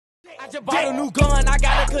just bought a new gun, I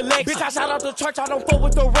got a collection. Bitch, I shout out the church, I don't fuck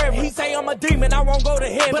with the reverend. He say I'm a demon, I won't go to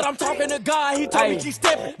heaven. But I'm talking to God, he told me keep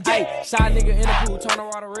stepping. Hey, shy nigga in the pool, turn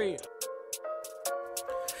around the red.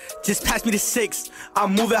 Just pass me the 6.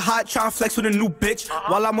 I'm moving hot, trying flex with a new bitch.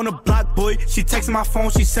 While I'm on the block, boy, she texting my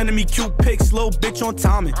phone, she sending me cute pics. Little bitch on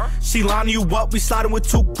timing. She lining you up, we sliding with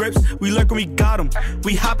 2 grips. We lurking, we got him.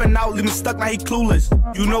 We hopping out, leave me stuck, now he clueless.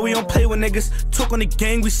 You know we don't play with niggas. Talk on the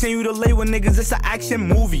gang, we send you to lay with niggas. It's an action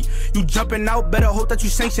movie. You jumping out, better hope that you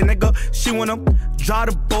sanction, nigga. She wanna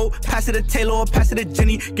drive the boat, pass it to Taylor or pass it to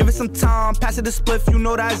Jenny. Give it some time, pass it to Spliff. You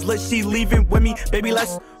know that it's lit, she leaving with me. Baby,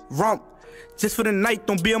 let's romp. Just for the night,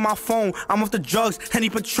 don't be on my phone. I'm off the drugs,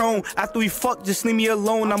 Henny Patron. After we fuck, just leave me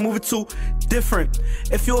alone. I'm moving too different.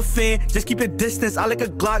 If you're a fan, just keep it distance. I like a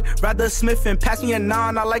Glock, rather a Smith and pass me a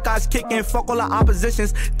 9. I like eyes kicking, fuck all the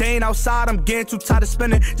oppositions. They ain't outside, I'm getting too tired of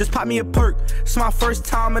spinning. Just pop me a perk. It's my first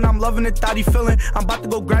time and I'm loving the thotty feeling. I'm about to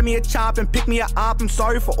go grab me a chop and pick me a op. I'm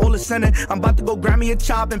sorry for all the sinning. I'm about to go grab me a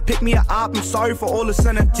chop and pick me a op. I'm sorry for all the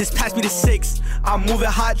sinning. Just pass me the 6. I'm moving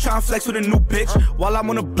hot, trying flex with a new bitch. While I'm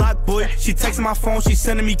on the block, boy, she texting my phone, she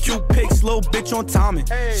sending me cute pics. Little bitch on timing.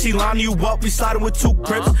 She lining you up, we sliding with 2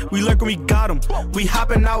 grips. We lurking, we got him. We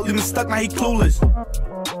hopping out, leave me stuck, now he clueless.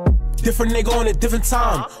 Different nigga on a different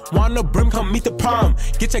time. Want the brim, come meet the prime.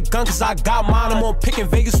 Get your gun, cause I got mine. I'm on pick in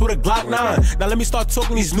Vegas with a Glock 9. Now let me start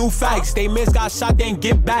talking these new facts. They mans got shot, they ain't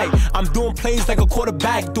get back. I'm doing plays like a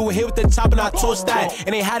quarterback. Do a hit with the top and I toss that.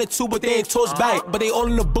 And they had it too, but they ain't toss back. But they all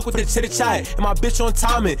in the book with the chitter chat. And my bitch on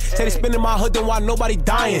timing. Say they spinning my hood, then why nobody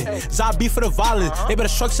dying? Zombie for the violence. They better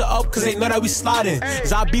structure up, cause they know that we sliding.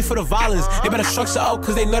 Zombie for the violence. They better structure up,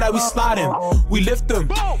 cause they know that we sliding. We lift them.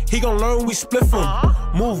 He gon' learn when we split him.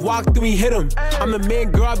 Move, walk, then we hit him. I'm the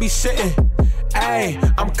man, girl, I be shitting.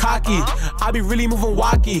 Ayy, I'm cocky, I be really moving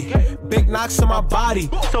wacky. Big knocks on my body,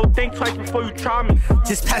 so think twice before you try me.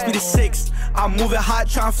 Just pass me the 6. I'm moving hot,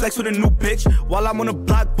 trying flex with a new bitch. While I'm on the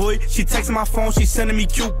block, boy, she texting my phone, she sending me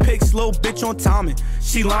cute pics. Little bitch on timing.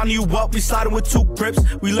 She lining you up, we sliding with 2 grips.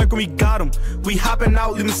 We lurking, we got him. We hopping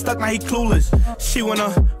out, leave me stuck, now he clueless. She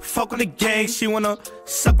wanna fuck with the gang, she wanna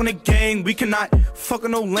suck on the gang. We cannot fuck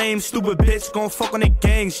with no lame, stupid bitch. Gon' fuck on the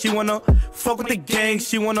gang. She wanna fuck with the gang,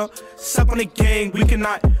 she wanna suck on the gang. We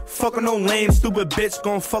cannot fuck with no lame, stupid bitch.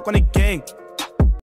 Gon' fuck on the gang.